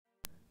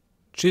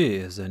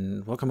Cheers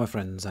and welcome my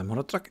friends, I'm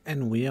Horath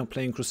and we are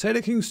playing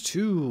Crusader Kings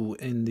 2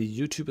 in the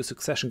YouTuber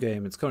Succession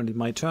game. It's currently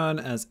my turn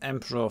as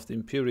Emperor of the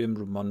Imperium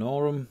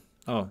Romanum.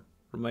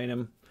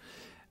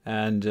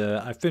 And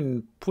I've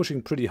been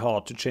pushing pretty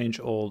hard to change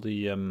all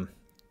the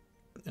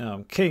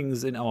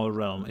kings in our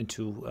realm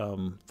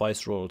into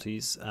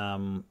viceroyalties.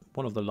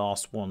 One of the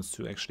last ones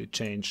to actually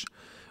change,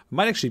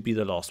 might actually be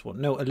the last one.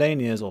 No,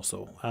 Alania is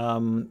also.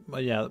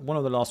 But yeah, one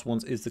of the last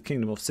ones is the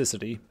Kingdom of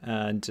Sicily,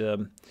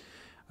 and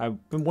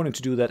I've been wanting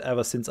to do that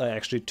ever since I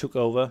actually took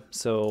over,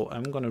 so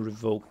I'm going to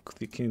revoke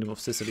the Kingdom of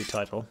Sicily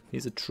title.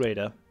 He's a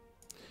traitor.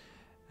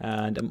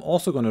 And I'm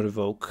also going to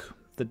revoke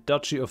the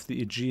Duchy of the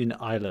Aegean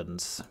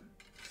Islands.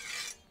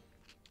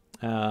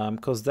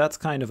 Because that's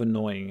kind of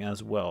annoying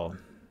as well.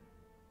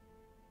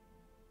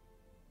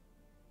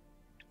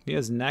 He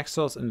has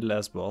Naxos and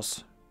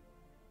Lesbos.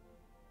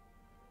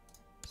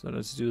 So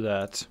let's do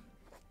that.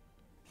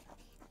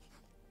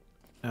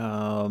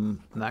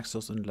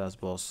 Naxos and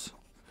Lesbos.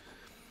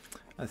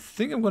 I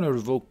think I'm going to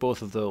revoke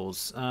both of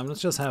those.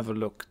 Let's just have a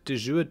look. De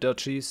jure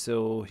duchy,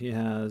 so he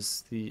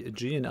has the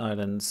Aegean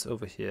Islands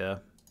over here.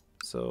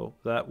 So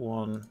that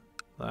one,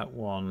 that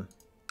one,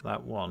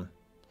 that one.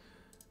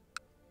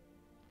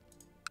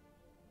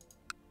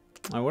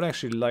 I would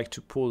actually like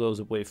to pull those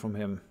away from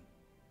him.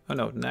 Oh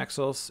no,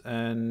 Naxos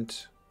and...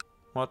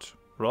 what?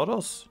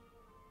 Rhodos?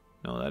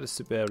 No, that is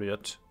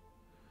Siberiot.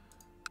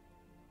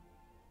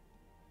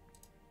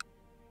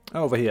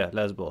 Over here,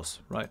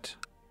 Lesbos, right.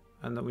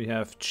 And then we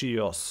have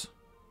Chios.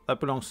 That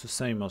belongs to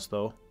Samos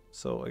though,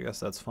 so I guess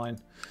that's fine.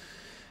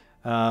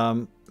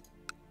 Yeah,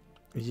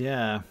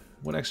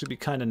 would actually be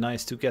kind of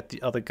nice to get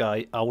the other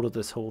guy out of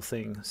this whole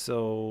thing.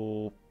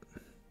 So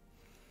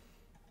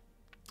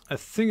I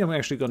think I'm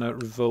actually going to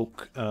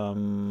revoke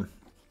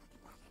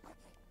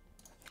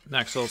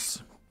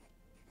Naxos.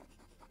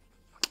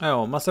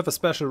 Oh, must have a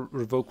special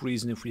revoke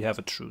reason if we have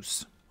a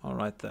truce.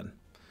 Alright then.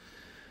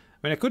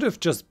 I mean, I could have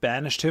just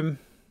banished him.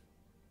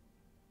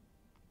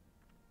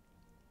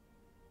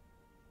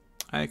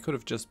 I could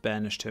have just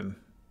banished him.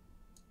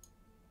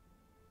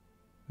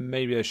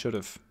 Maybe I should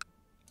have.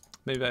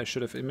 Maybe I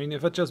should have. I mean,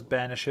 if I just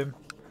banish him,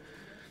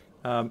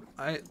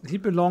 he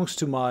belongs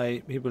to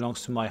my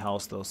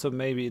house though. So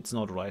maybe it's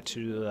not right to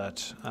do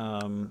that.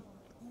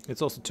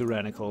 It's also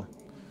tyrannical.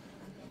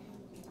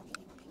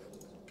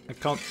 I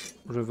can't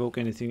revoke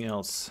anything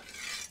else.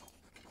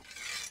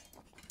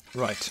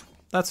 Right.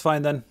 That's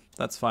fine then.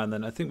 That's fine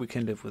then. I think we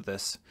can live with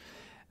this.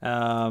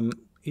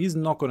 He's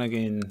not going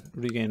to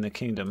regain the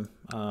kingdom,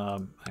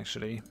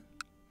 actually.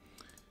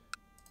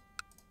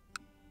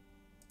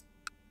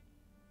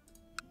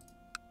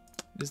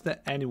 Is there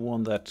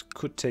anyone that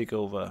could take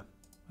over?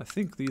 I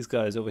think these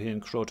guys over here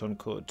in Croton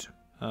could.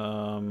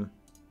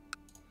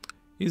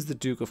 He's the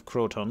Duke of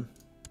Croton.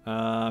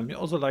 He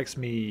also likes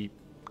me,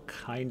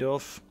 kind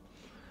of.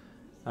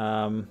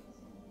 Too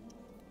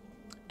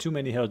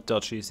many held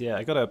duchies. Yeah,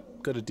 I gotta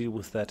deal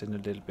with that in a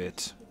little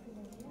bit.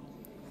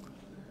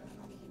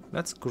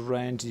 Let's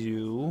grant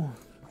you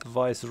the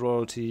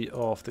viceroyalty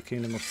of the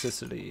Kingdom of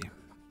Sicily.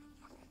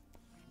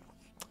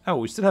 Oh,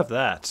 we still have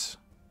that.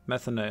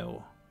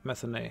 Methaneo.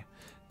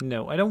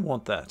 No, I don't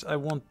want that. I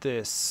want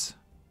this.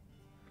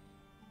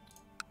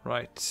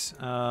 Right.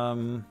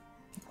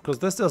 Because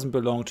this doesn't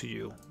belong to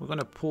you. We're going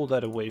to pull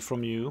that away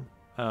from you.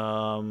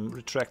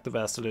 Retract the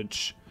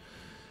vassalage.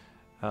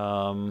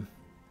 No,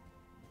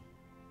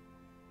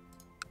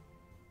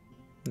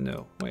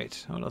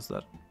 wait. How does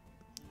that...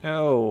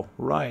 Oh,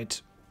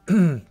 right.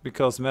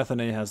 Because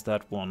Methane has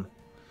that one.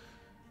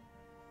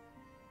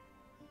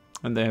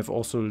 And they have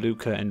also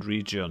Lucca and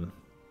Region.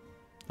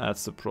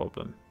 That's the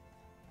problem.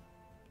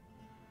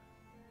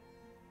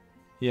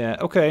 Yeah,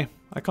 okay.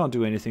 I can't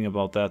do anything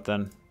about that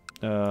then.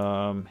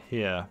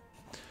 Here.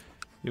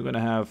 You're gonna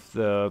have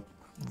the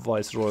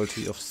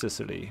Viceroyalty of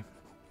Sicily.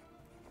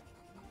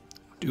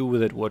 Do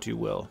with it what you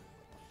will.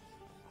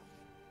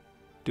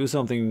 Do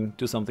something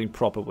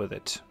proper with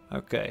it.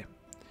 Okay.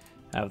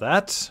 Have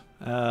that.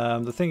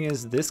 The thing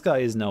is, this guy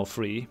is now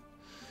free.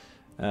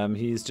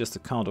 He's just the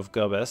Count of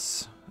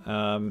Gabes.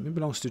 He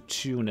belongs to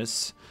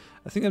Tunis.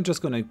 I think I'm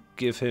just going to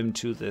give him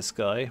to this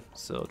guy.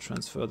 So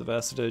transfer the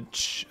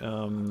vassalage.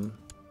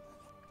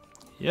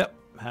 Yep,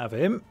 have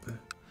him.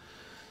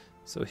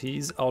 So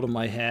he's out of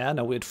my hair.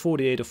 Now we're at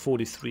 48 of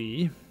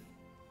 43.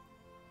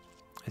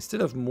 I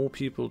still have more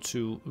people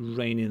to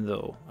rein in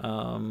though.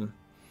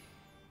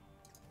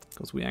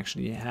 Because we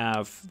actually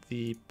have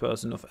the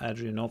person of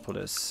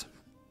Adrianopolis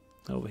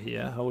over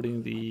here,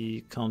 holding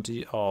the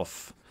county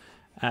of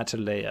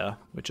Atalaya,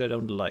 which I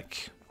don't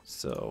like.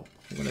 So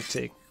I'm going to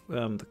take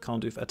the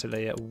county of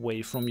Atalaya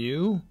away from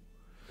you.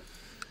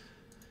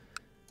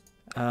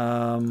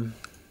 So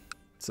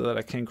that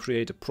I can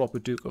create a proper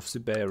Duke of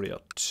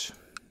Siberiot.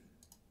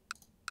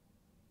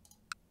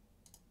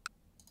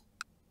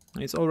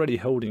 He's already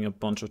holding a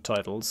bunch of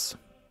titles.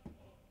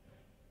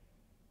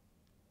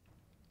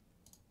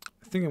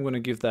 I think I'm going to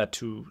give that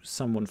to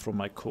someone from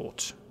my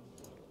court.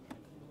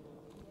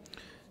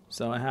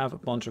 So I have a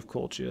bunch of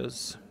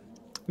courtiers.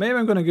 Maybe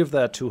I'm going to give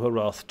that to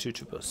Horath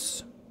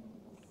Tutubus.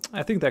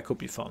 I think that could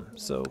be fun.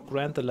 So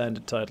grant the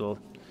landed title.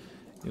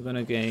 You're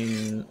gonna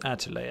gain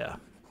Atalaya.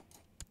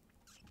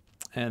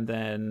 And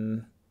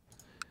then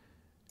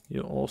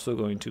you're also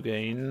going to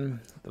gain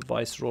the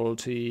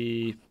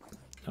viceroyalty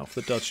of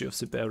the Duchy of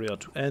Siberia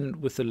to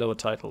end with the lower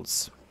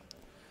titles.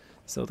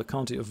 So the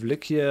County of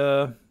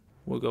Lycia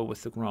will go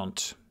with the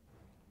grant.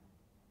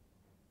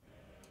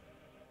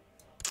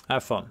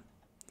 Have fun.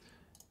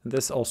 And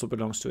this also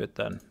belongs to it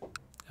then.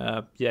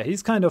 Yeah,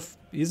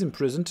 he's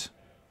imprisoned.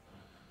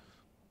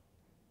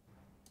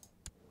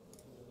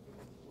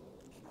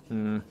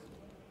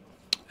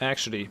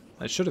 Actually,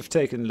 I should have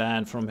taken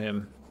land from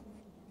him.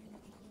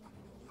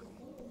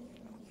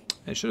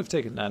 I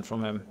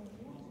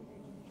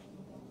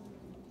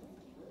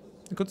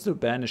could still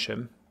banish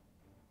him.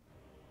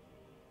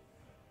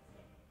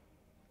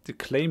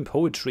 Declaim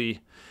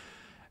poetry.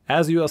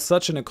 As you are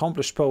such an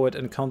accomplished poet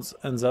and Count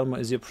Anselmo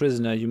is your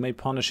prisoner, you may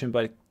punish him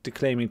by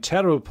declaiming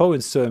terrible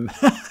poems to him.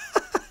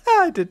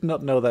 I did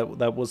not know that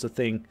that was a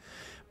thing,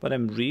 but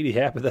I'm really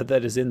happy that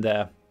that is in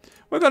there.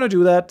 We're gonna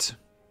do that.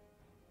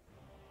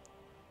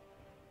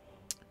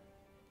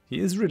 He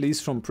is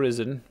released from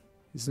prison.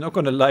 He's not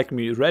gonna like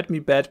me. Read me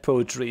bad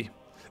poetry.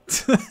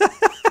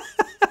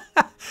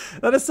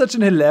 That is such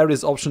an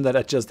hilarious option that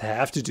I just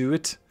have to do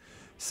it.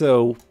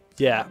 So,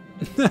 yeah.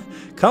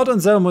 Count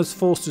Anselmo is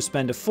forced to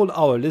spend a full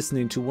hour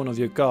listening to one of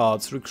your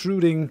guards,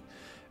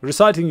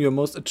 reciting your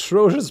most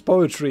atrocious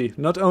poetry.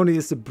 Not only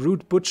is the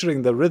brute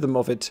butchering the rhythm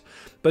of it,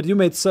 but you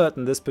made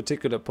certain this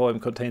particular poem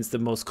contains the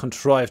most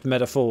contrived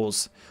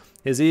metaphors.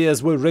 His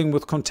ears will ring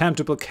with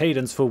contemptible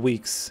cadence for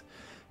weeks.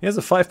 He has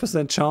a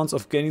 5% chance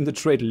of gaining the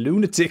trait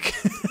lunatic.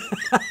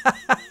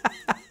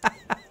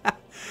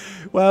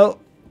 Well,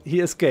 he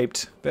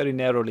escaped very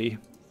narrowly,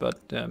 but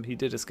he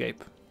did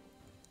escape.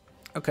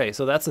 Okay,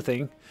 so that's the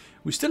thing.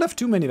 We still have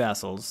too many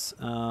vassals.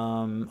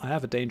 I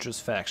have a dangerous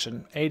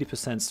faction,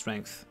 80%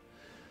 strength.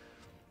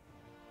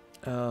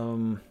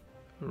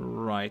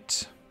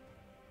 Right.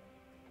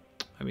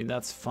 I mean,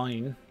 that's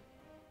fine.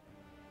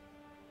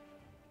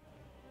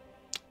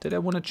 Did I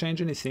want to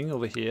change anything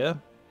over here?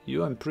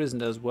 You are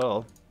imprisoned as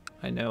well.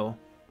 I know.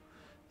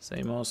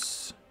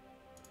 Samos.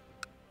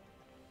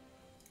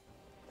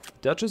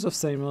 Duchess of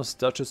Samos,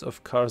 Duchess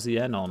of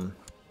Karzianon.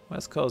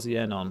 Where's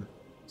Karzianon?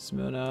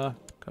 Smyrna,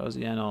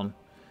 Karzianon.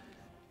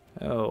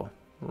 Oh,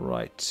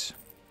 right.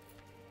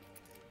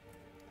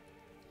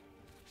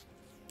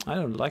 I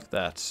don't like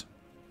that.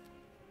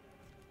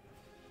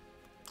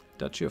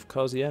 Duchy of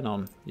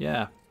Karzianon.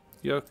 Yeah,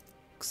 you're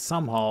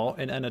somehow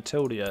in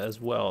Anatolia as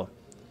well.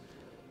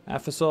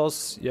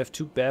 Ephesus, you have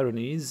two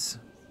baronies.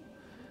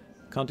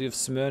 County of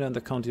Smyrna and the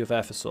County of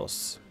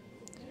Ephesus.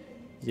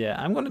 Yeah,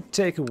 I'm gonna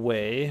take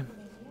away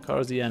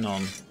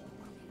Karzianon.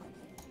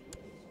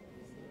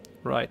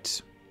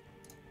 Right.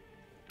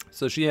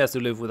 So she has to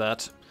live with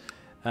that.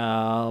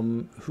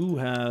 Who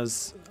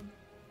has...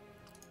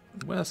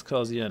 Where's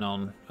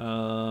Karzianon?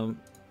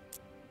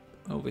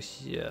 Over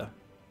here.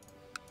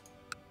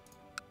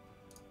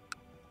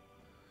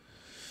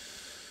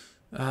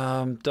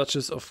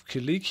 Duchess of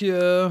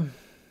Kilikia.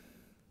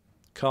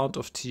 Count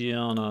of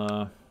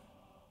Tiana.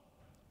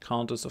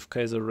 Countess of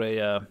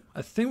Caesarea.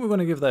 I think we're going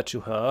to give that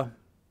to her.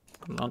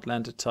 Not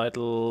landed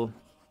title.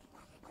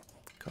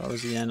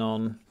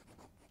 Karzianon.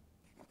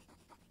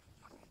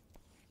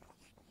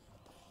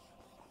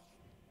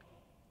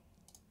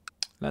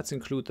 Let's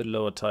include the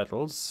lower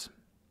titles.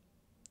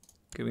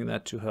 Giving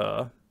that to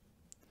her.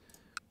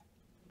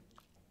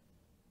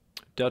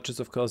 Duchess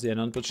of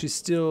Karzianon, but she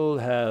still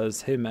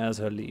has him as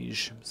her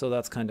liege. So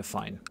that's kind of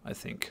fine, I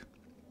think.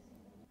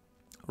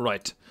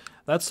 Right.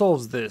 That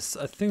solves this.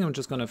 I think I'm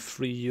just going to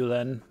free you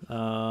then.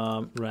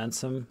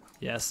 Ransom.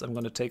 Yes, I'm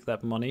going to take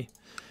that money.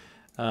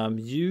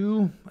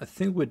 You, I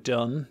think we're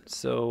done.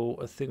 So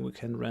I think we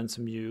can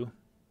ransom you.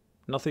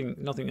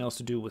 Nothing else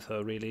to do with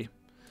her, really.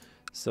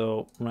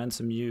 So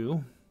ransom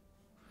you.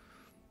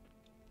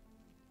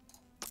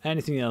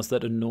 Anything else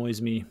that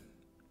annoys me?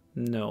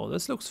 No,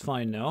 this looks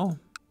fine now.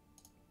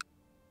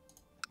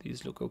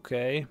 These look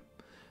okay.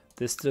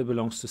 This still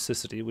belongs to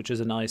Sicily, which is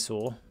an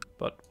eyesore.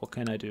 But what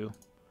can I do?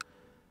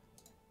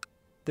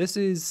 This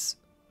is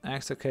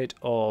Exarchate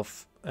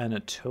of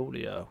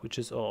Anatolia, which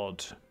is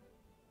odd.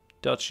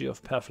 Duchy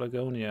of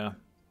Paphlagonia.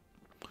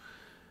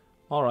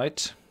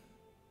 Alright.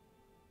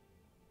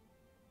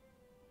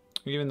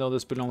 Even though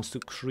this belongs to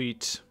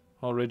Crete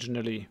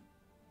originally.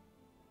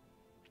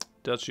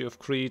 Duchy of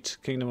Crete,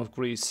 Kingdom of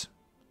Greece.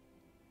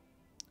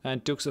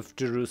 And Dukes of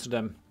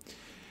Jerusalem.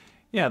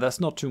 Yeah, that's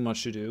not too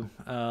much to do.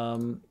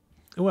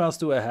 Who else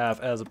do I have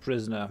as a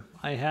prisoner?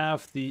 I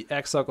have the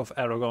Exarch of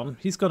Aragon.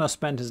 He's gonna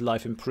spend his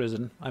life in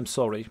prison. I'm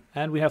sorry.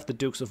 And we have the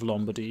Dukes of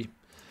Lombardy.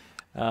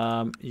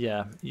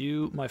 Yeah,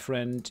 you, my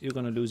friend, you're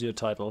gonna lose your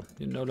title.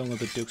 You're no longer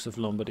the Dukes of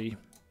Lombardy.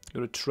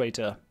 You're a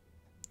traitor.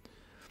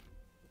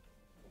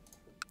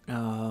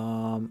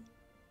 Oh,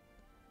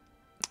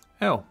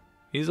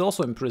 he's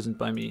also imprisoned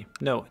by me.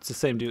 No, it's the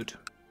same dude.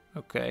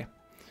 Okay.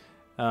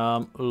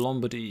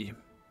 Lombardy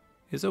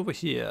is over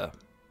here.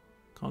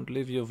 Count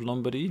Livio of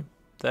Lombardy.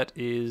 That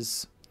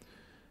is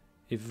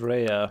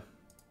Ivrea.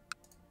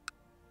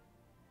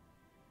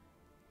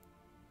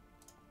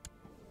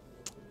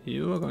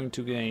 You are going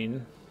to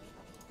gain,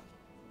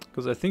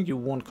 because I think you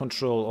want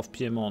control of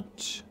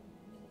Piedmont.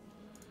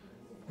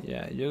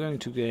 Yeah, you're going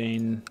to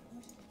gain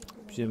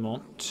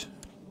Piedmont.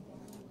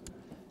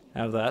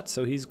 Have that,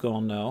 so he's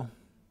gone now.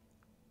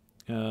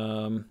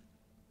 And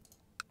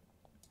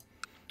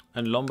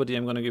Lombardy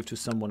I'm going to give to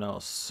someone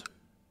else.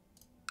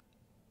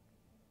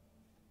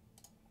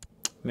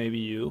 Maybe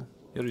you.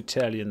 You're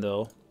Italian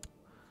though.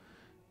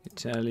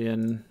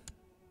 Italian.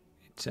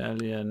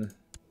 Italian.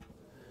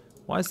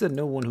 Why is there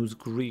no one who's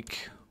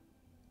Greek?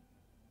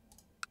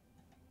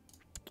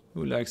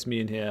 Who likes me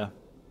in here?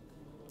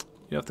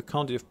 You have the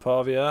County of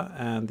Pavia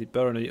and the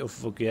Barony of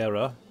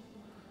Voghera.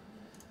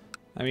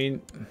 I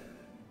mean,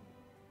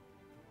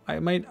 I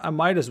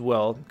might as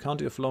well.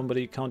 County of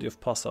Lombardy, County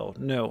of Passau.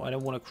 No, I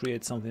don't want to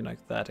create something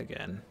like that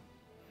again.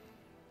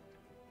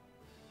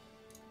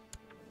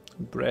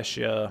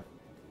 Brescia.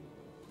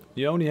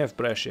 You only have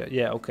Brescia.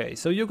 Yeah, okay.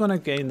 So you're gonna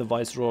gain the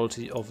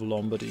Viceroyalty of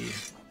Lombardy.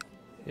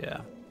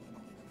 Yeah.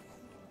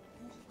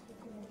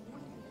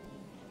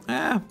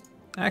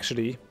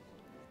 Actually,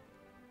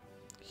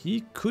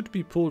 he could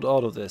be pulled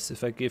out of this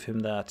if I give him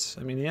that.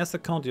 I mean, he has the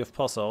County of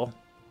Passau,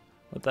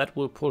 but that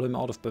will pull him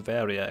out of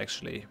Bavaria,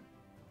 actually.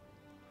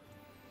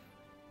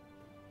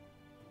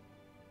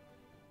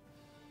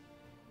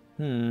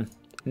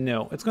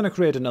 No, it's going to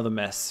create another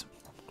mess.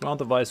 Grant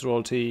the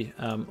Viceroyalty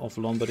of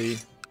Lombardy.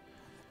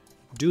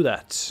 Do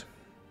that.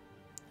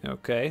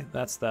 Okay,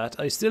 that's that.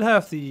 I still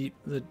have the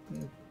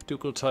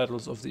ducal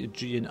titles of the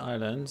Aegean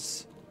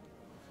Islands.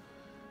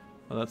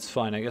 Well, that's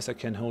fine. I guess I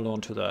can hold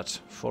on to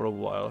that for a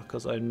while,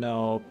 because I'm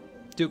now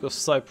Duke of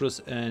Cyprus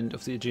and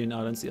of the Aegean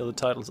Islands. The other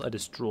titles I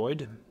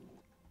destroyed,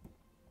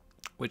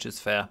 which is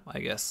fair, I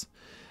guess.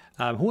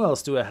 Who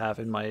else do I have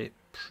in my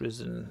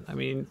prison? I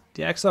mean,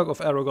 the Exarch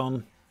of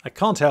Aragon, I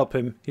can't help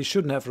him. He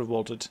shouldn't have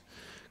revolted.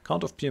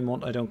 Count of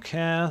Piedmont, I don't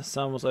care.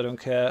 Samos, I don't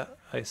care.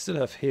 I still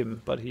have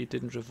him, but he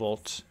didn't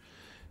revolt.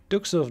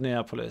 Dukes of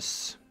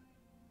Neapolis.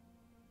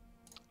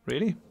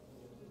 Really?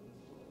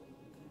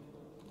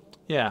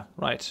 Yeah,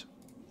 right.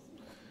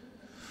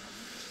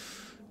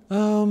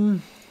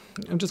 I'm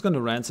just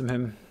gonna ransom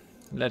him.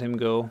 Let him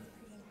go.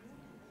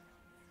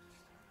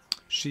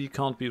 She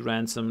can't be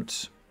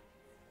ransomed.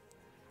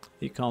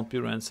 He can't be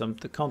ransomed.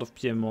 The Count of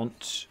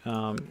Piedmont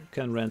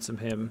can ransom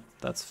him.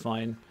 That's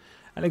fine.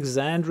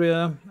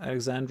 Alexandria,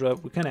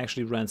 we can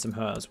actually ransom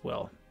her as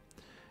well.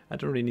 I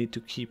don't really need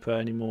to keep her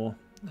anymore.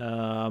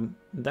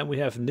 Then we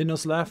have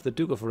Ninoslav, the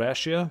Duke of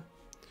Rascia.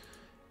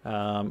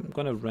 I'm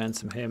gonna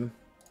ransom him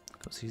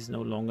because he's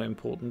no longer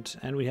important.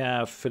 And we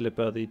have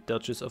Philippa, the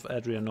Duchess of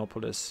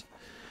Adrianopolis.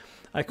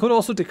 I could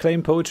also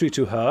declaim poetry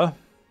to her.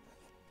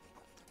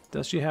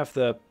 Does she have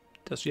the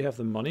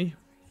money?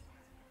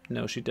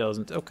 No, she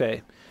doesn't.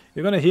 Okay.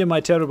 You're gonna hear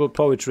my terrible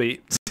poetry.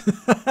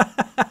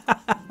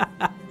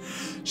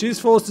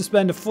 She's forced to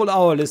spend a full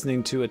hour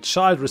listening to a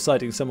child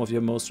reciting some of your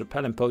most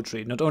repellent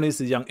poetry. Not only is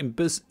the young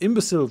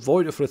imbecile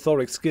void of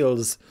rhetoric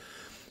skills,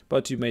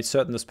 but you made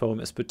certain this poem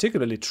is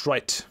particularly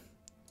trite.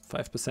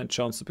 5%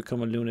 chance to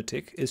become a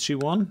lunatic. Is she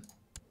one?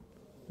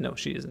 No,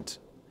 she isn't.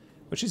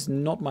 But she's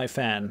not my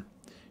fan.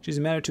 She's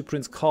married to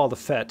Prince Karl the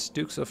Fat,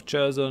 Dukes of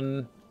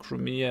Cherson,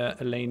 Crimea,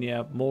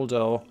 Alania,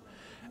 Moldau,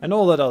 and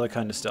all that other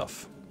kind of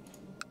stuff.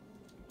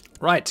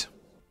 Right.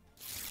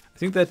 I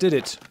think that did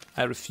it.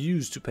 I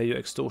refuse to pay your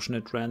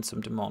extortionate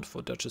ransom demand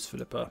for Duchess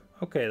Philippa.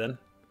 Okay then.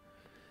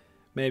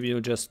 Maybe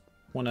you'll just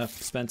want to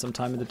spend some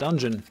time in the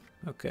dungeon.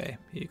 Okay,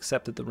 he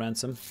accepted the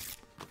ransom.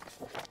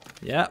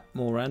 Yeah,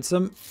 more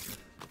ransom.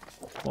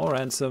 More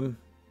ransom.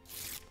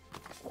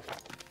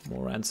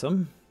 More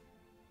ransom.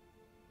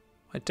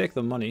 I take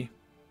the money.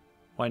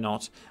 Why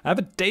not? I have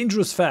a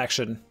dangerous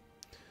faction.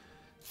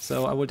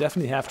 So I will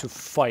definitely have to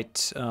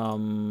fight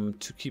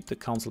to keep the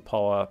council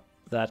power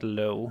that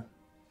low.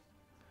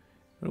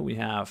 What do we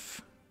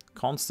have?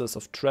 Constance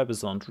of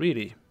Trebizond,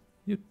 really?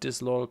 You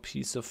disloyal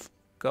piece of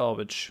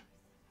garbage.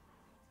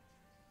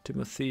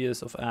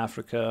 Timotheus of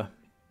Africa.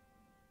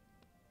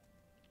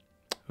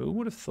 Who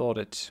would have thought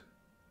it?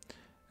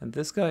 And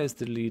this guy is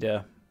the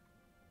leader.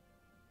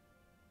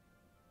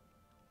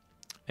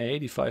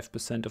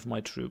 85% of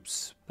my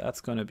troops.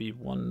 That's gonna be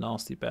one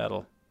nasty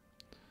battle.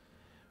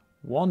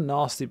 One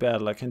nasty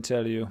battle, I can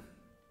tell you.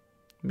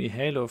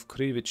 Mihailo of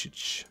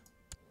Krivicic.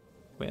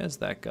 Where's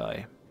that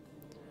guy?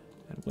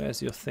 And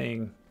where's your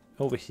thing?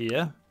 Over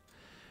here?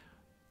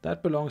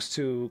 That belongs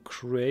to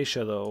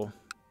Croatia, though.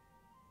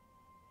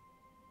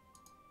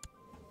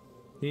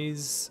 He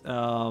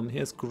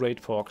has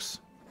great pox.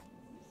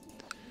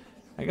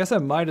 I guess I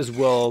might as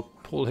well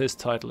pull his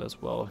title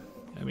as well.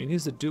 I mean,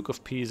 he's the Duke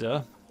of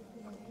Pisa.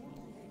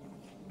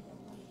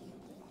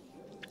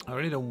 I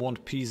really don't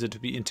want Pisa to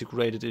be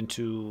integrated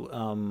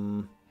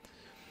into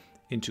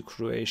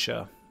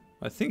Croatia.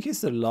 I think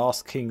he's the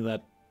last king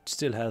that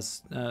still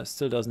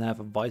doesn't have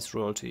a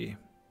viceroyalty.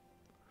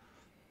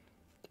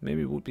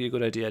 Maybe it would be a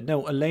good idea.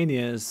 No,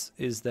 Alania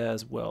is there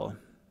as well.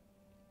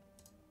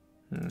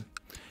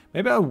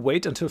 Maybe I'll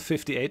wait until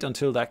 58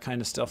 until that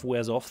kind of stuff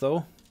wears off,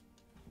 though.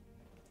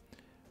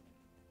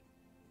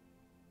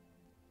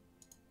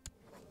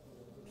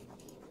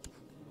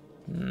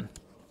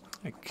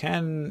 I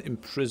can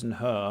imprison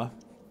her.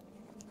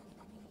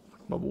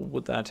 But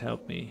would that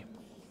help me?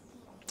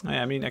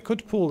 I mean, I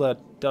could pull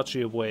that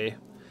duchy away,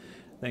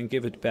 then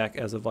give it back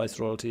as a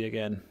viceroyalty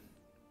again.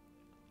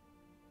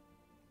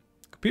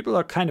 People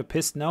are kind of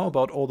pissed now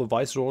about all the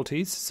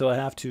viceroyalties, so I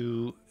have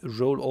to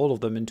roll all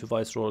of them into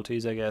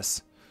viceroyalties, I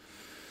guess.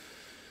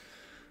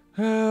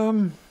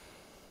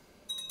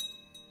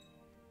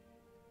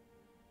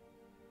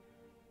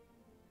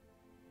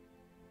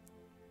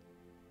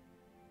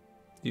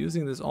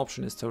 Using this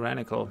option is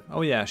tyrannical.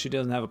 Oh yeah, she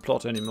doesn't have a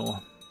plot anymore.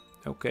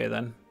 Okay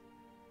then.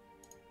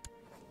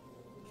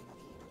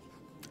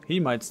 He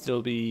might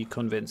still be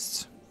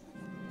convinced.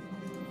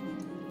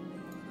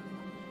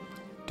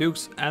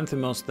 Dux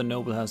Anthemos the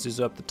Noble has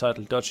usurped the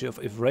title Duchy of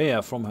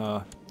Ivrea from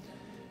her.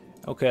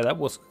 Okay, that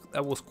was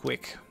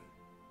quick.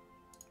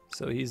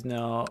 So he's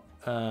now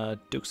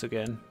Dux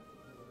again,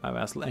 my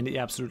vassal, and he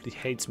absolutely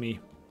hates me.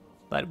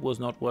 That was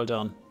not well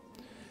done.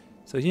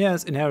 So he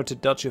has inherited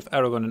Duchy of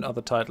Aragon and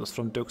other titles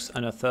from Dux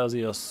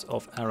Anatharsios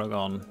of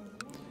Aragon.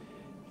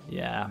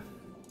 Yeah.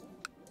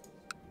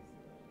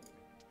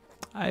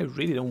 I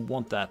really don't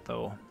want that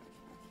though.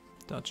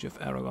 Duchy of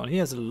Aragon. He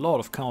has a lot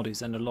of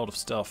counties and a lot of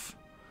stuff.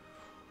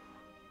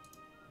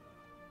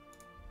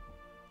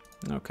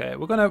 Okay,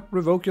 we're gonna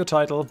revoke your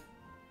title.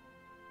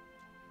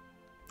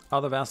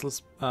 Other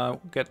vassals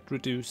get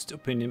reduced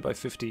opinion by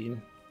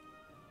 15.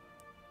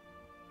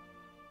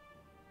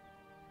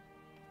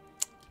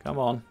 Come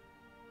on.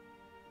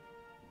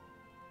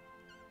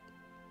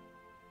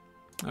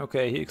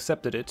 Okay, he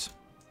accepted it.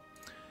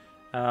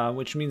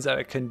 Which means that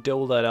I can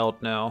dole that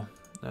out now.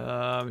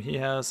 He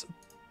has a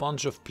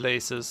bunch of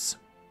places.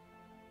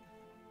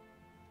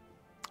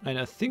 And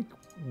I think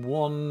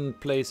one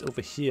place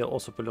over here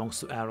also belongs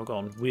to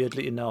Aragon,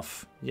 weirdly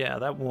enough. Yeah,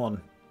 that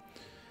one.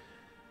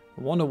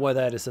 I wonder why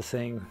that is a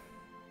thing.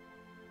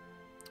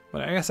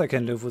 But I guess I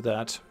can live with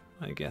that.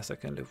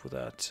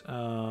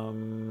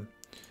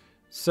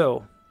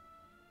 So,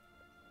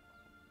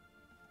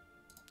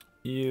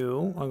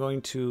 you are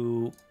going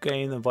to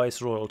gain the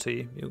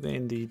viceroyalty. You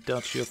gain the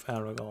Duchy of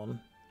Aragon.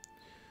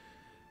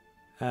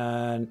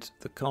 And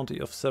the County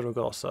of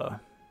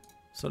Saragossa.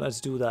 So let's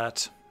do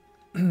that.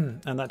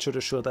 And that should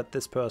assure that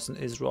this person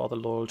is rather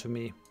loyal to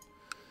me.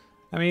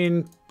 I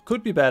mean,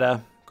 could be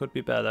better. Could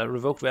be better.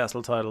 Revoke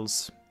vassal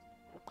titles.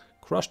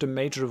 Crushed a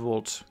major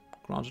revolt.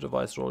 Granted a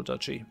viceroyal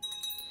duchy.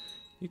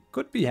 You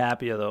could be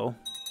happier though.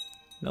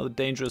 Another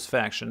dangerous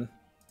faction.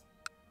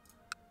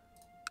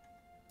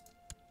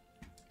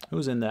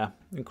 Who's in there?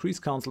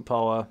 Increased council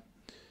power.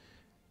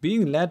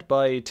 Being led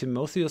by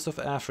Timotheus of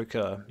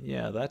Africa.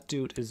 Yeah, that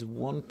dude is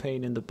one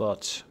pain in the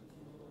butt.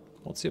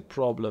 What's your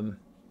problem?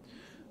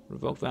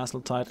 Revoke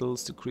vassal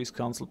titles, decrease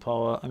council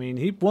power. I mean,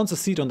 he wants a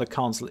seat on the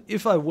council.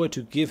 If I were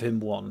to give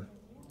him one.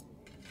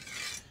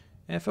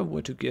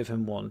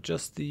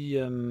 Just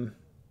the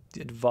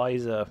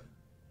advisor.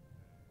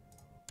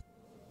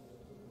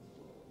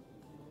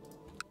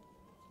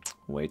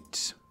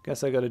 Wait,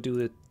 guess I gotta do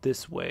it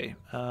this way.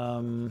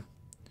 I'm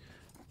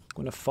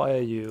gonna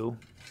fire you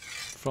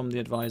from the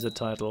advisor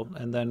title,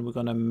 and then we're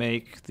gonna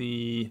make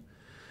the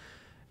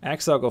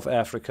Exarch of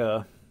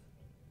Africa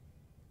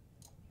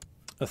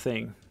a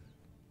thing.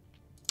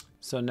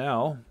 So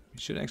now we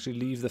should actually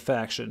leave the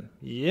faction.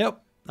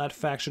 Yep, that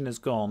faction is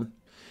gone.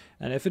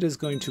 And if it is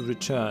going to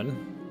return...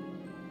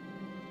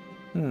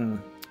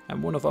 and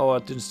one of our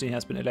dynasty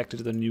has been elected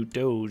to the new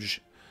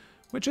Doge,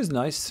 which is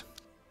nice.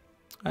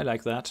 I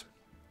like that.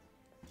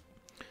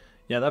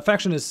 Yeah, that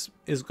faction is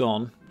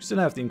gone. We still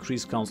have the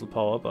increased council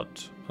power,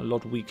 but a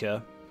lot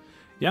weaker.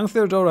 Young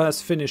Theodora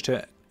has finished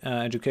her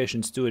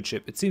education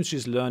stewardship. It seems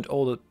she's learned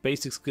all the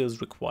basic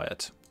skills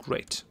required.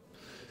 Great.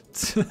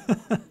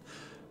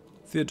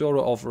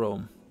 Theodora of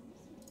Rome.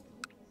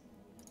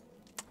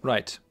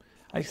 Right.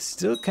 I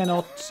still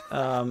cannot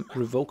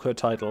revoke her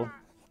title.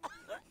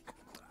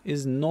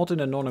 Is not in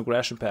a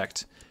non-aggression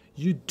pact.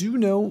 You do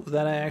know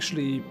that I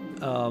actually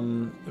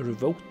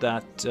revoked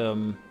that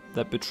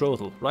that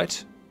betrothal,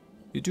 right?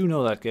 You do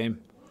know that game.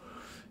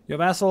 Your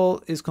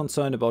vassal is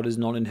concerned about his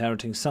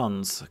non-inheriting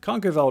sons.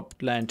 Can't give out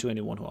land to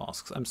anyone who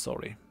asks. I'm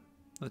sorry.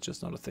 That's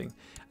just not a thing.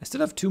 I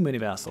still have too many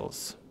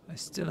vassals.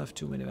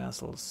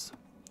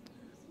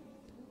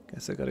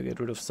 Guess I gotta get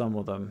rid of some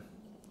of them.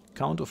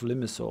 Count of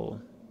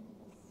Limassol.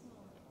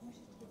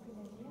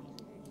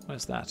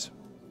 Where's that?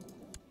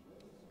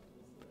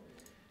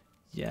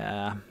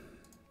 Yeah.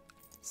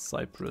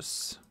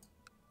 Cyprus.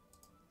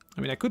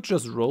 I mean, I could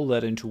just roll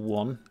that into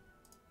one.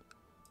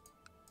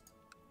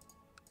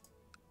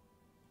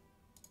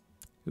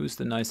 Who's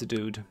the nicer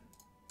dude?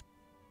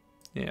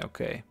 Yeah,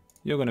 okay.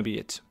 You're gonna be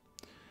it.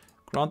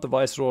 Grant the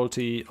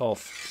viceroyalty of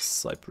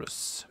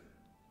Cyprus.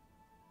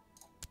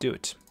 Do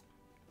it.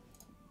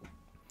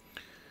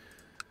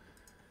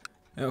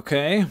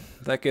 Okay,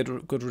 that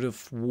got rid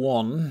of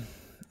one.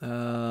 Do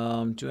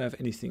I have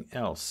anything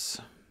else?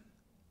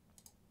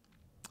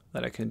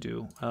 that I can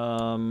do.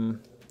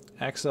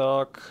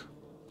 Exarch.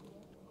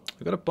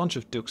 I got a bunch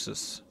of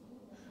Duxes.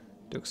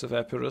 Dux of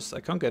Epirus. I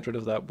can't get rid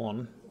of that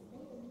one.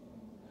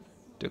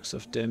 Dux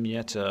of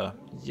Damietta.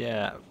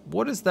 Yeah.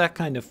 What is that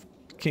kind of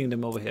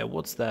kingdom over here?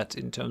 What's that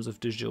in terms of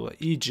de jure?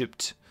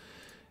 Egypt.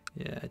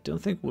 Yeah, I don't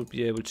think we'll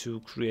be able to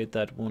create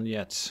that one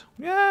yet.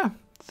 Yeah,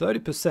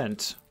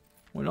 30%.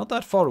 We're not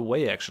that far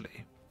away,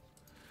 actually.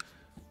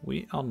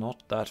 We are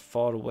not that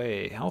far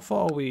away. How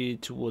far are we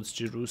towards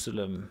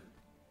Jerusalem?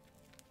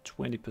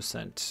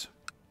 20%.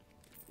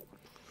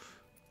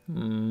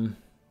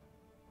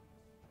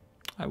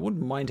 I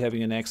wouldn't mind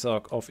having an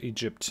exarch of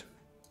Egypt.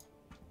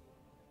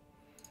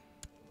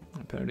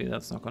 Apparently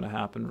that's not going to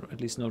happen,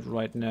 at least not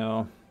right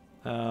now.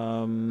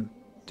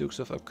 Dukes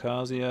of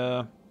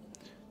Abkhazia,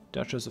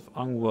 Duchess of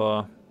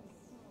Angwa,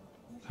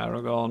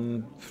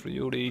 Aragon,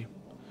 Friuli,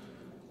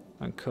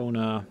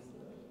 Ancona.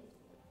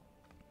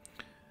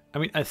 I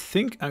mean, I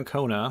think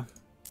Ancona...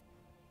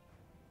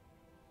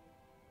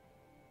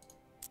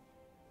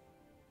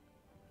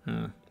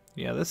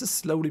 Yeah, this is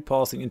slowly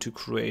passing into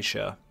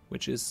Croatia,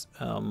 which is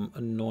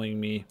annoying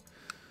me.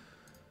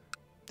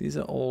 These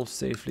are all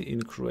safely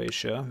in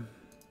Croatia,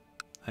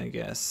 I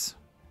guess.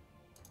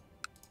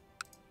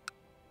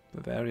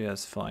 Bavaria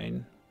is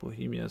fine.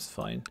 Bohemia is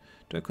fine.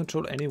 Do I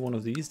control any one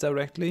of these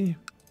directly?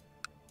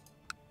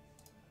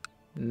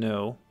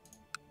 No.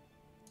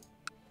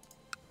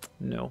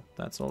 No,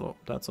 that's all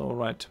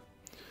right.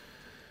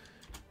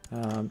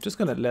 I'm just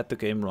gonna let the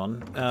game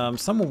run.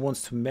 Someone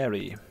wants to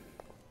marry.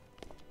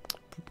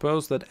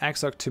 Propose that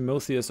Exarch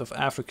Timotheus of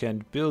Africa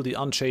and Bill the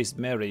Unchaste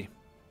marry.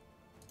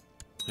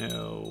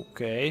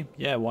 Okay,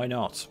 yeah, why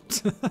not?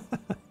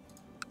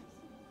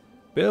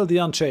 Bill the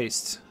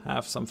Unchaste,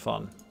 have some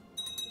fun.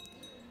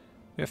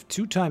 We have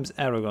 2 times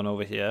Aragon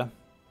over here.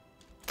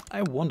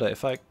 I wonder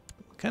if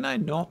can I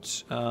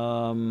not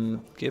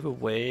give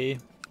away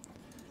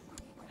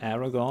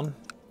Aragon?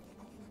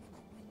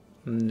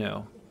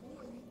 No,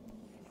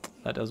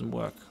 that doesn't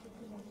work.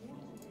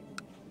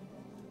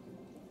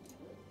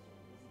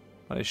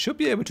 But I should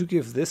be able to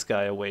give this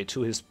guy away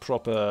to his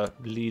proper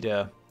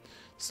leader.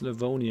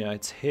 Slavonia,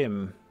 it's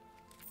him.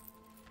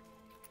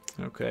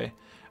 Okay.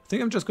 I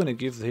think I'm just going to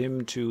give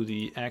him to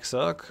the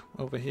Exarch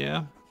over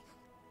here.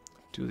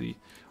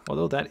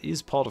 Although that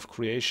is part of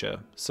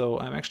Croatia. So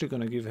I'm actually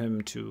going to give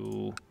him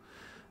to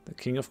the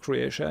King of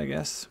Croatia, I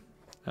guess.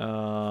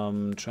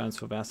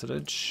 Transfer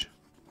vassalage.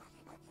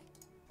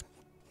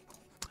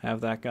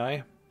 Have that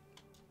guy.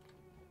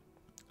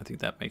 I think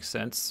that makes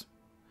sense.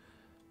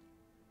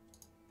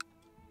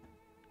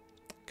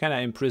 Can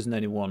I imprison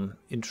anyone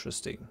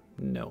interesting?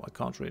 No, I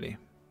can't really.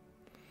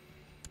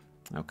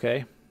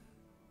 Okay.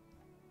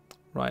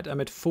 Right,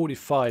 I'm at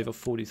 45 or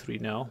 43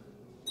 now.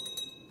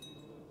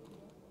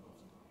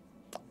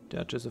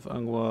 Duchess of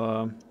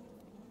Angua.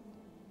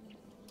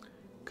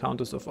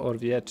 Countess of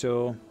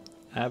Orvieto.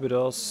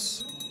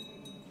 Abydos.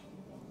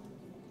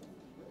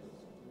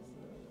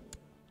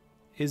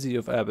 Izzy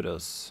of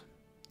Abydos.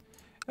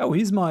 Oh,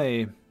 he's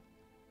my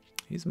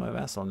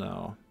vassal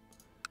now.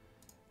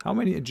 How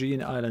many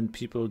Aegean Island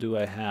people do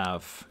I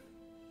have?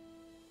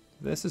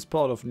 This is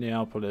part of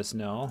Neapolis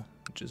now,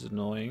 which is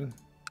annoying.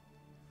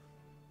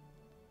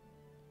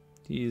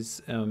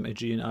 He's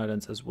Aegean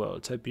Islands as well.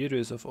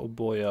 Tiberius of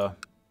Oboya.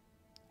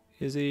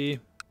 Is he?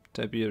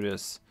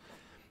 Tiberius.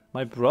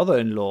 My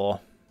brother-in-law.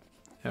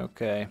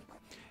 Okay.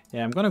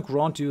 Yeah, I'm gonna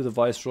grant you the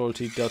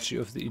Viceroyalty Duchy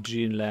of the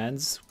Aegean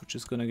Lands, which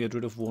is gonna get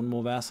rid of 1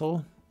 more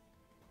vassal.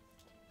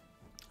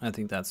 I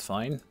think that's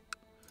fine.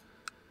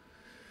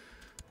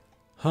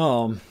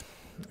 I'm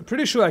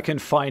pretty sure I can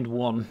find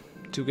one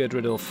to get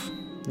rid of.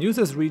 News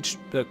has reached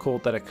the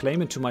court that a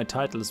claimant to my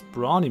title is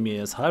Branimir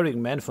is hiring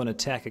men for an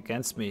attack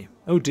against me.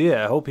 Oh dear,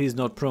 I hope he's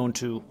not prone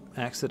to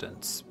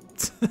accidents.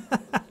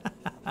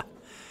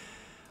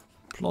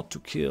 Plot to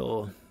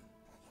kill.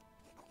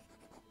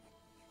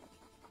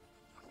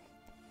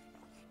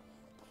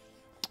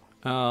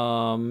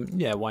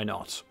 Yeah, why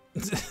not?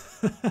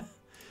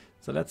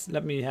 So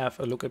let me have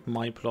a look at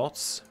my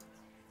plots.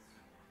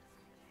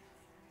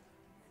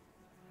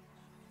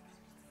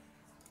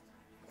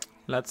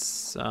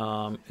 Let's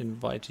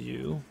invite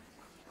you.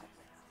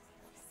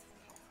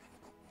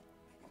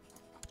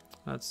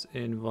 Let's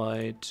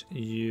invite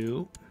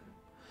you.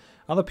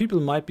 Other people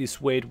might be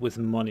swayed with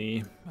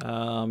money.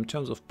 In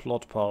terms of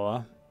plot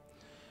power,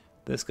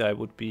 this guy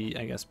would be,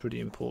 I guess, pretty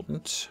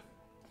important.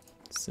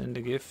 Send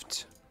a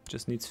gift.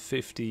 Just needs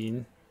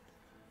 15.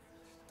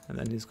 And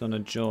then he's gonna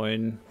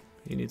join.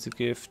 He needs a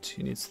gift.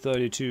 He needs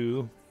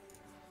 32.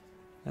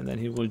 And then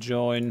he will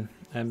join.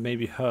 And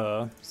maybe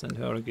her. Send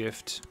her a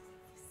gift.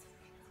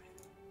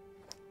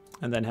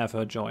 And then have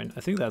her join. I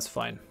think that's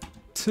fine.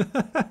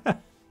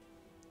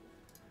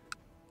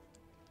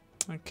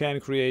 I can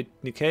create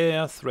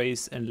Nicaea,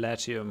 Thrace, and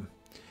Latium.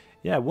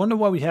 Yeah, I wonder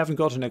why we haven't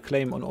gotten a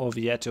claim on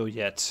Orvieto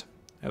yet.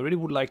 I really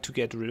would like to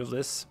get rid of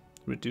this.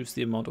 Reduce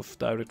the amount of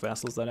direct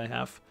vassals that I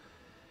have.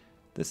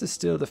 This is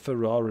still the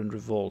Ferraran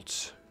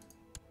revolt.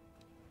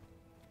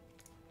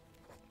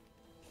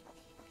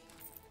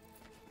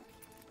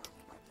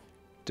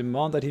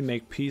 Demand that he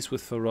make peace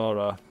with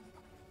Ferrara.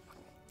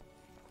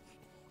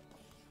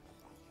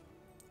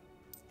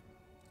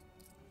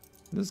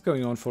 This is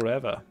going on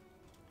forever.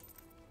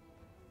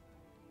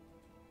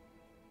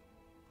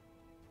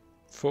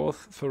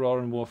 Fourth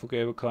Ferraran War for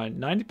Gavelkind.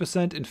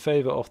 90% in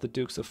favor of the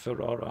Dukes of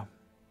Ferrara.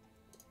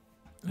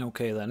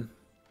 Okay then.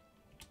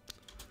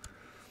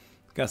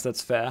 Guess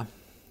that's fair.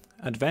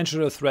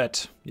 Adventurer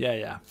threat.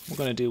 Yeah. We're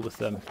gonna deal with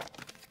them.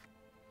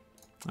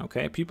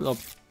 Okay, people are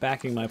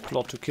backing my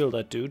plot to kill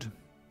that dude.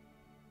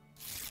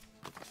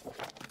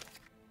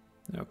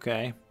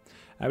 Okay.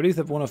 I believe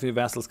that one of your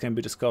vassals can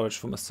be discouraged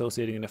from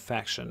associating in a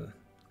faction.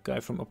 Guy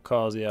from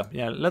Abkhazia.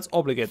 Yeah, let's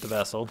obligate the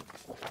vassal.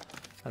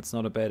 That's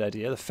not a bad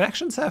idea. The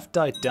factions have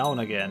died down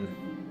again.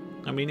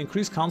 I mean,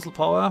 increased council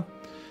power.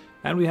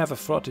 And we have a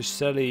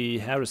Frotticelli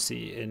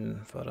heresy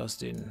in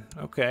Farasdin.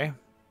 Okay.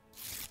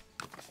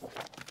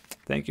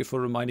 Thank you for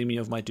reminding me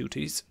of my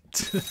duties.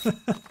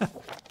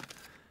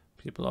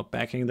 People are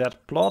backing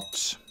that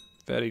plot.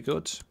 Very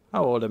good.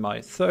 How old am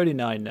I?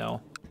 39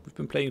 now. We've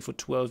been playing for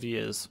 12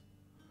 years.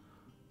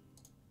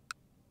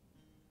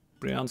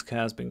 Bryansk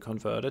has been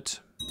converted.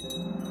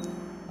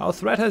 Our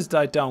threat has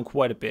died down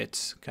quite a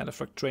bit.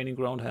 Cataphract training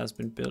ground has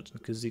been built in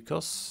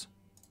Kazikos.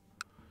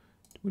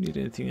 Do we need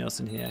anything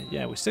else in here?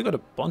 Yeah, we still got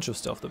a bunch of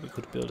stuff that we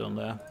could build on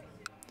there.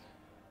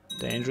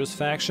 Dangerous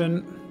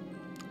faction.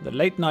 The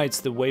late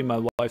nights, the way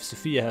my wife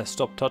Sophia has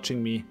stopped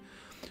touching me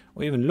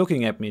or even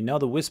looking at me. Now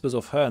the whispers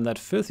of her and that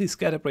filthy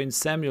scatterbrain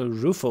Samuel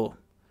Rufo.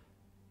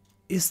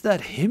 Is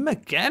that him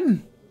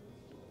again?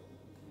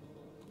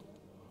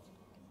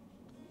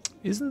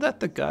 Isn't that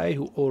the guy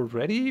who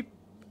already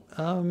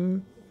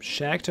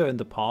shagged her in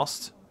the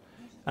past?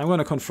 I'm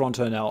gonna confront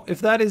her now. If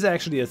that is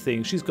actually a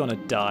thing, she's gonna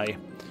die.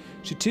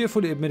 She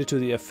tearfully admitted to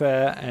the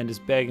affair and is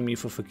begging me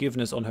for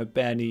forgiveness on her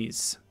bare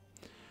knees.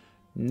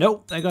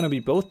 Nope, they're gonna be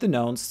both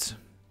denounced.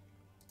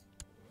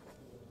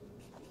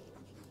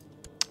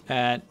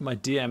 And my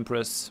dear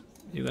Empress,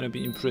 you're gonna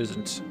be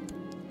imprisoned.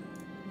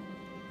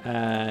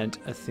 And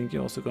I think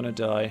you're also gonna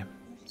die.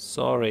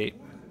 Sorry.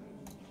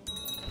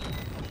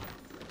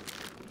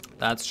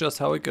 That's just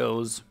how it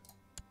goes.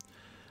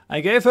 I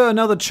gave her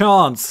another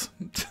chance.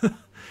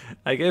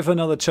 I gave her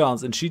another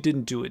chance and she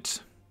didn't do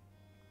it.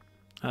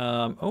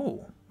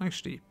 Oh,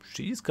 actually,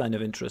 she's kind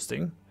of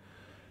interesting.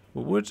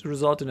 We would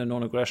result in a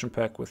non-aggression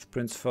pact with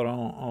Prince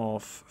Ferrand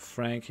of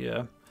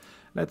Francia.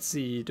 Let's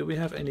see, do we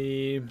have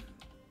any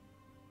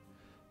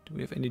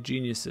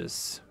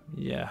geniuses?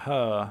 Yeah,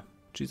 her.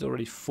 She's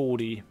already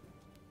 40.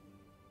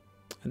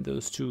 And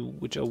those two,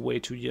 which are way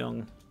too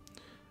young.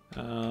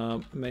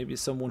 Maybe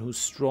someone who's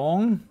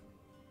strong.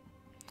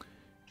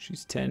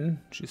 She's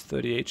 10, she's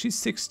 38, she's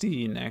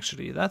 16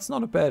 actually. That's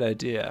not a bad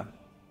idea.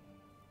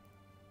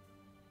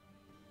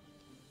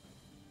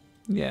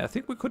 Yeah, I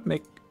think we could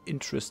make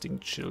interesting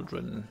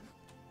children.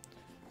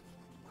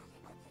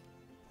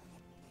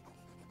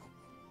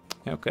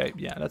 Okay,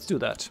 yeah, let's do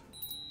that.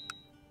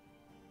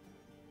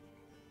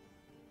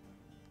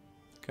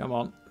 Come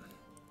on.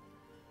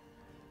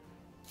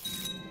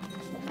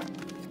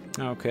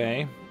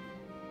 Okay.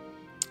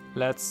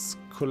 Let's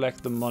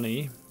collect the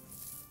money.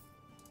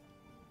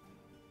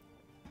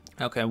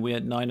 Okay, we're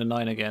at 9 and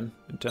 9 again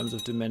in terms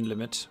of demand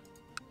limit.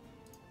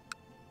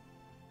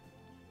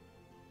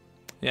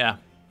 Yeah.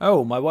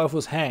 Oh, my wife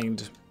was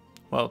hanged.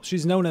 Well,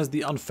 she's known as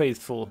the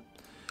unfaithful.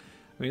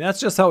 I mean,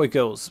 that's just how it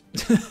goes.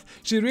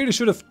 She really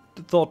should have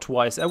thought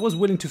twice. I was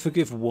willing to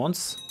forgive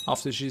once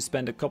after she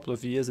spent a couple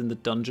of years in the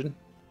dungeon.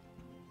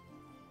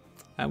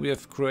 And we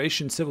have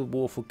Croatian civil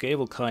war for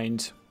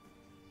Gavelkind.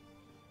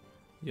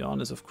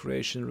 Yarnus of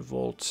Croatian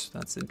revolt.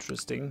 That's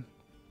interesting.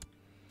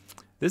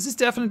 This is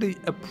definitely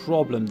a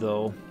problem,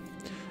 though.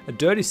 A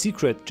dirty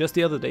secret. Just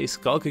the other day,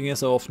 skulking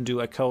as I often do,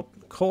 I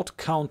caught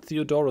Count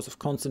Theodorus of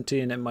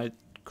Constantine and my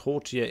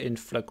courtier in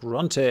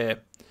flagrante.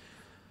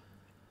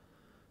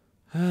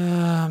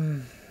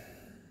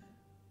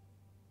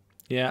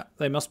 Yeah,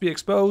 they must be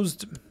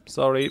exposed.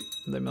 Sorry,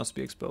 they must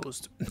be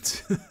exposed.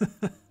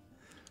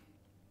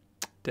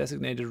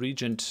 Designated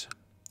regent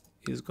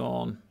is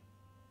gone.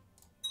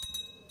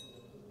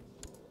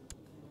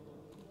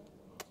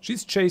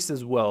 She's chaste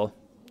as well,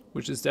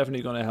 which is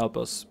definitely going to help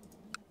us.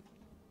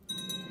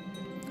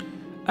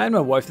 And my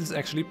wife is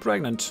actually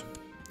pregnant.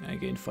 I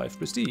gained 5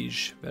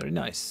 prestige. Very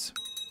nice.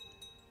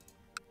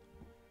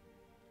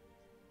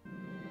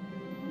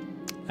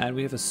 And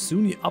we have a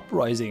Sunni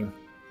uprising.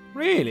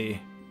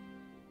 Really?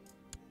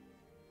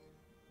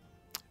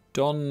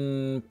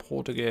 Don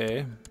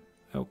Portuguese.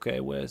 Okay,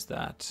 where's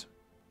that?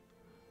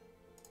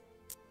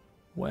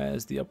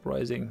 Where's the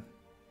uprising?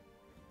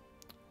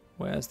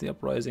 Where's the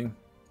uprising?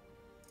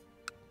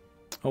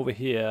 Over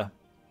here.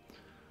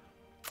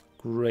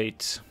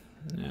 Great.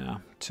 Yeah,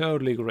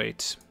 totally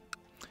great.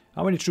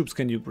 How many troops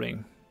can you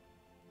bring?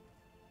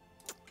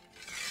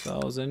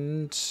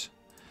 1,000.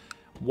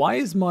 Why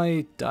is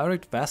my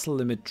direct vassal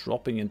limit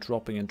dropping and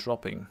dropping and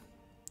dropping?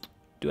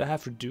 Do I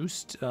have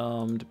reduced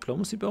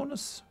diplomacy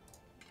bonus?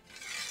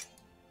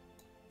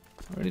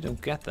 I really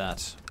don't get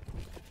that.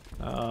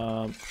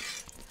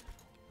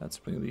 Let's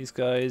bring these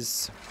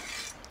guys.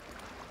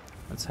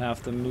 Let's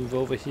have them move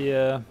over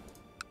here.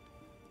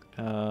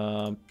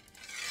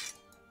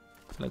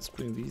 Let's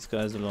bring these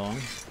guys along.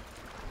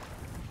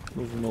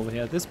 Move them over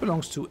here. This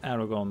belongs to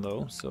Aragon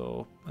though,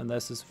 so... And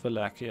this is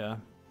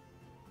Wallachia.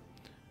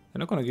 They're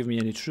not gonna give me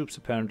any troops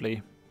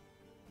apparently.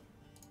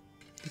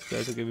 These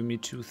guys are giving me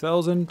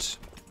 2,000.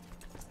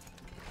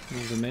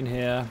 Move them in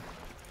here.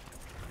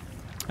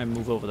 And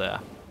move over there.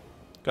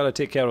 Gotta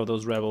take care of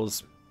those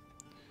rebels.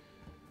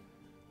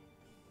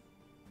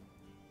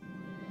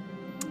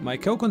 My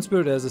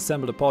co-conspirator has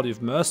assembled a party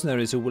of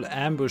mercenaries who will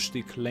ambush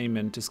the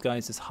claimant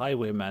disguised as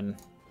highwaymen.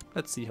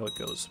 Let's see how it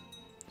goes.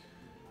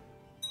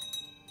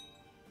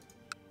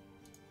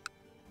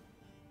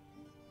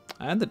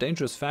 And the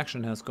dangerous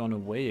faction has gone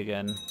away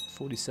again.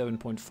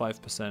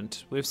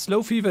 47.5%. We have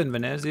slow fever in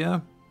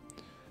Venezia.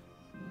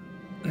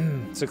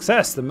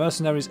 Success! The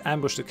mercenaries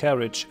ambushed the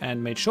carriage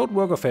and made short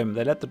work of him.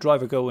 They let the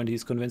driver go and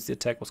he's convinced the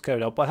attack was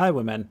carried out by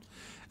highwaymen.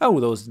 Oh,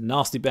 those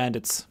nasty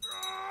bandits.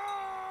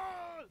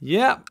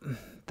 Yeah,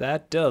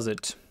 that does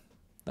it.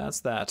 That's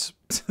that.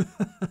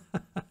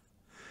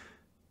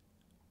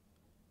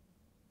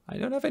 I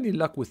don't have any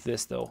luck with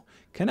this though.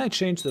 Can I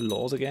change the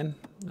laws again?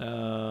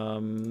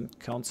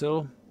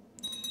 Council.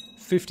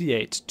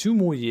 58. 2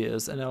 more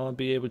years and I'll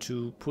be able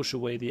to push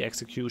away the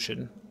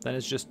execution. Then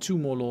it's just 2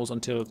 more laws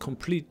until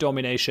complete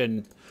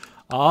domination.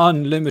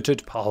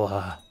 Unlimited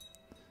power.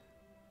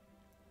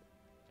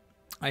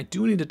 I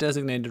do need a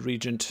designated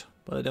regent,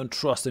 but I don't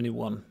trust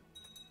anyone.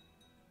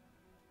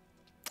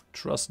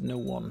 Trust no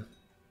one.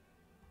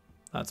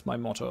 That's my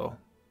motto.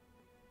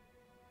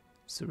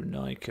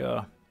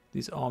 Cyrenaica.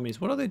 These armies,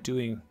 what are they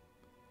doing?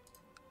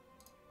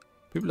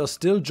 People are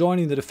still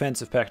joining the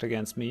defensive pact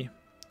against me.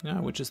 Yeah,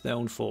 which is their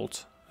own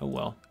fault. Oh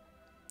well.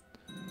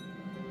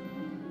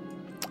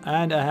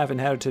 And I have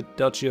inherited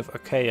Duchy of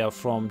Achaia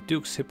from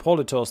Dukes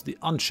Hippolytos the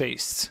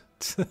Unchaste.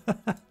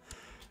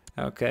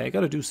 Okay, I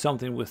gotta do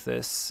something with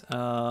this.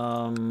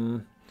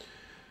 Who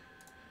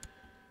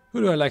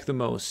do I like the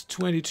most?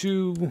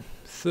 22,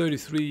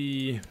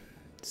 33,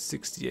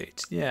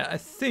 68. Yeah, I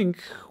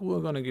think we're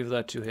gonna give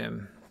that to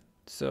him.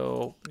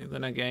 So you're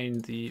gonna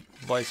gain the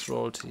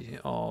viceroyalty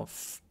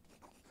of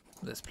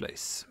this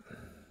place.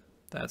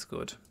 That's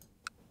good.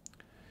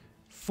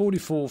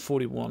 44,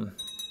 41.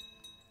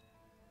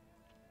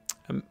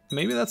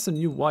 Maybe that's a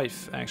new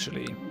wife,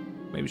 actually.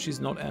 Maybe she's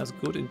not as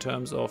good in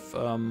terms of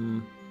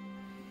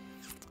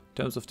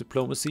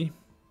diplomacy.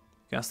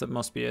 Guess that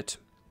must be it.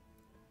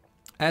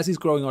 As he's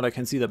growing on, I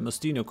can see that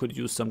Mustino could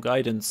use some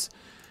guidance.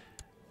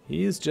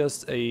 He is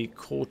just a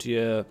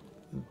courtier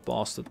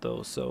bastard,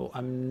 though, so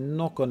I'm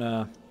not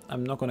gonna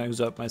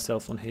exert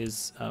myself on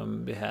his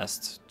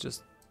behest.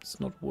 Just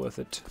it's not worth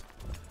it.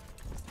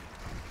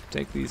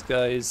 Take these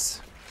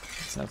guys.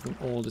 Let's have them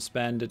all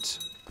disbanded.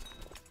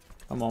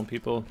 Come on,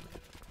 people.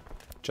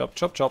 Chop,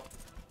 chop, chop.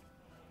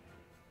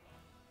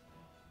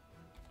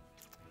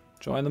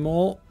 Join them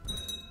all.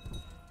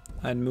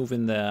 And move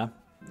in there.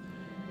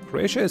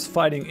 Croatia is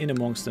fighting in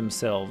amongst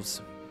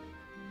themselves.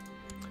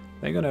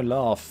 They're gonna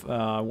laugh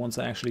once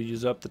I actually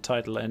usurp the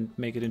title and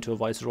make it into a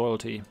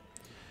viceroyalty.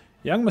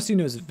 Young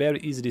Massino is very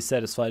easily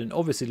satisfied and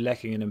obviously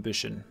lacking in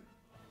ambition.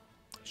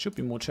 Should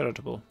be more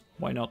charitable.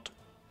 Why not?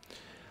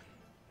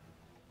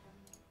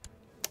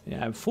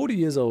 Yeah, I'm 40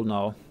 years old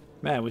now.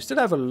 Man, we still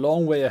have a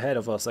long way ahead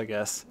of us, I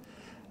guess.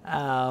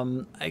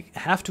 I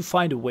have to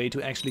find a way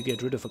to actually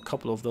get rid of a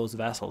couple of those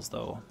vassals,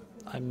 though.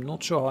 I'm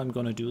not sure how I'm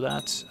gonna do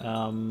that.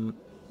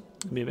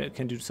 Maybe I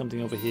can do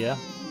something over here.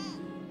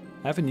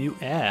 I have a new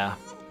heir.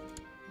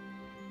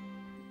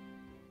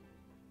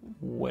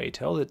 Wait,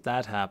 how did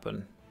that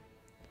happen?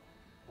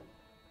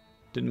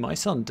 Did my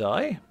son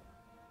die?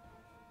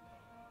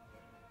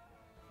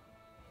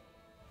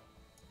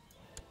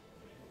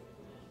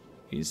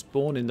 He's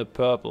born in the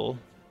purple.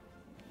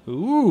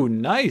 Ooh,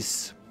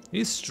 nice!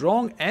 He's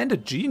strong and a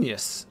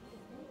genius.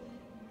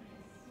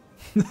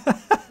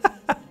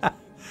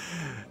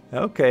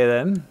 Okay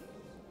then.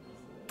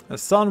 A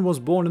son was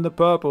born in the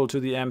purple to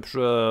the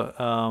Emperor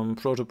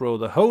Protobro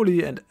the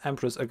Holy and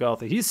Empress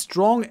Agatha. He's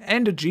strong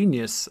and a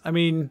genius. I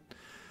mean,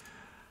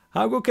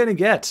 how good can it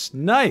get?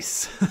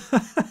 Nice!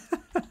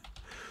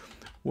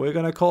 We're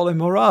gonna call him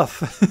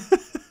Horath.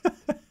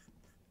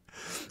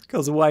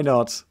 Because why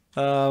not?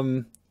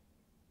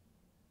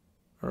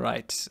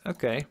 Right,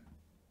 okay.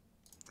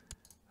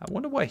 I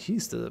wonder why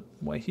he's the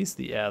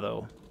heir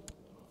though.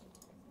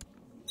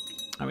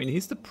 I mean,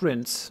 he's the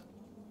prince,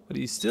 but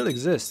he still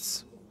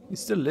exists. He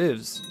still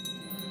lives.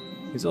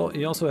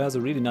 He also has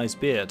a really nice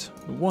beard.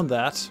 We won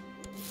that.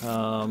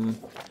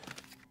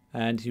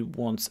 And he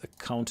wants a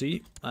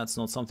county. That's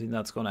not something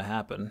that's gonna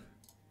happen.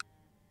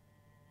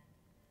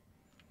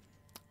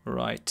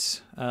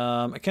 Right.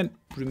 I can't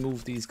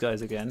remove these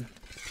guys again.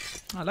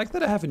 I like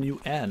that I have a new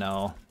heir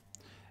now.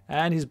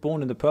 And he's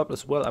born in the purple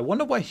as well. I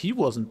wonder why he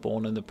wasn't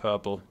born in the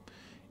purple.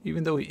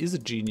 Even though he is a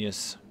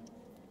genius.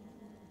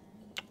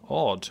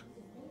 Odd.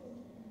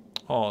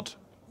 Odd.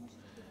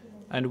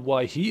 And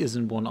why he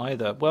isn't one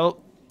either.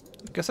 Well,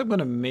 I guess I'm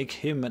gonna make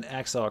him an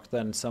exarch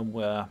then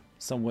somewhere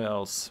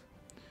else.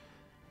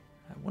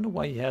 I wonder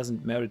why he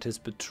hasn't married his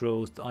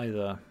betrothed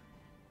either.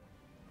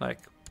 Like,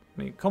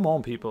 I mean, come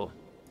on, people.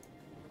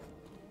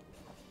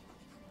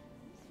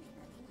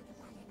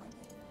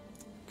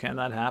 Can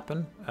that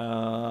happen?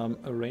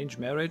 Arrange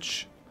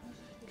marriage.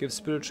 Give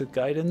spiritual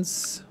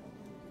guidance.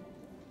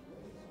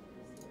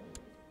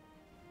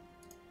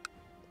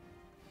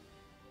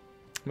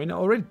 I mean, I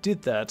already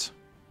did that.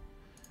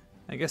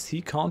 I guess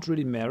he can't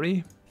really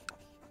marry.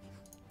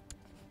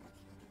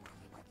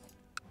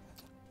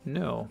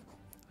 No.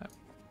 I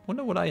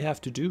wonder what I have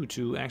to do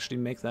to actually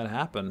make that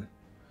happen.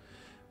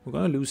 We're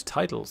gonna lose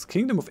titles.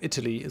 Kingdom of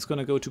Italy is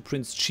gonna go to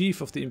Prince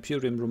Chief of the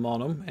Imperium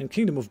Romanum, and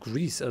Kingdom of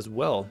Greece as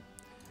well.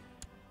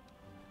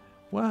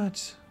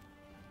 What?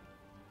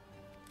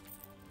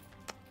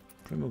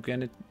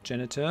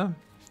 Primogenitor.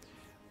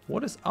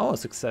 What is our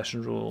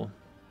succession rule?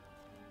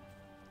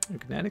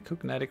 Agnatic,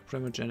 cognatic,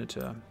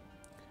 primogenitor.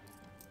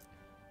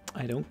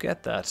 I don't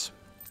get that.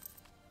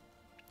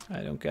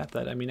 I don't get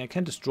that. I mean, I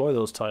can destroy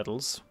those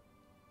titles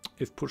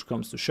if push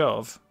comes to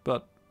shove,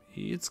 but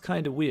it's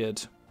kind of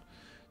weird,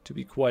 to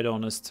be quite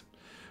honest.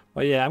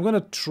 But yeah, I'm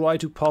gonna try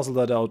to puzzle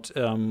that out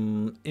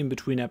in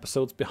between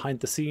episodes,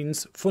 behind the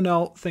scenes. For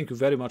now, thank you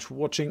very much for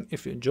watching.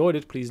 If you enjoyed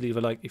it, please leave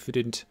a like. If you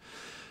didn't,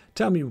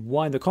 tell me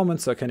why in the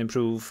comments so I can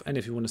improve. And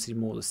if you want to see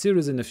more of the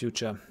series in the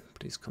future,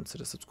 please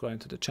consider subscribing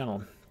to the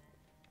channel.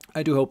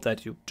 I do hope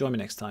that you join me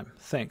next time.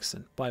 Thanks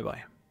and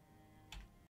bye-bye.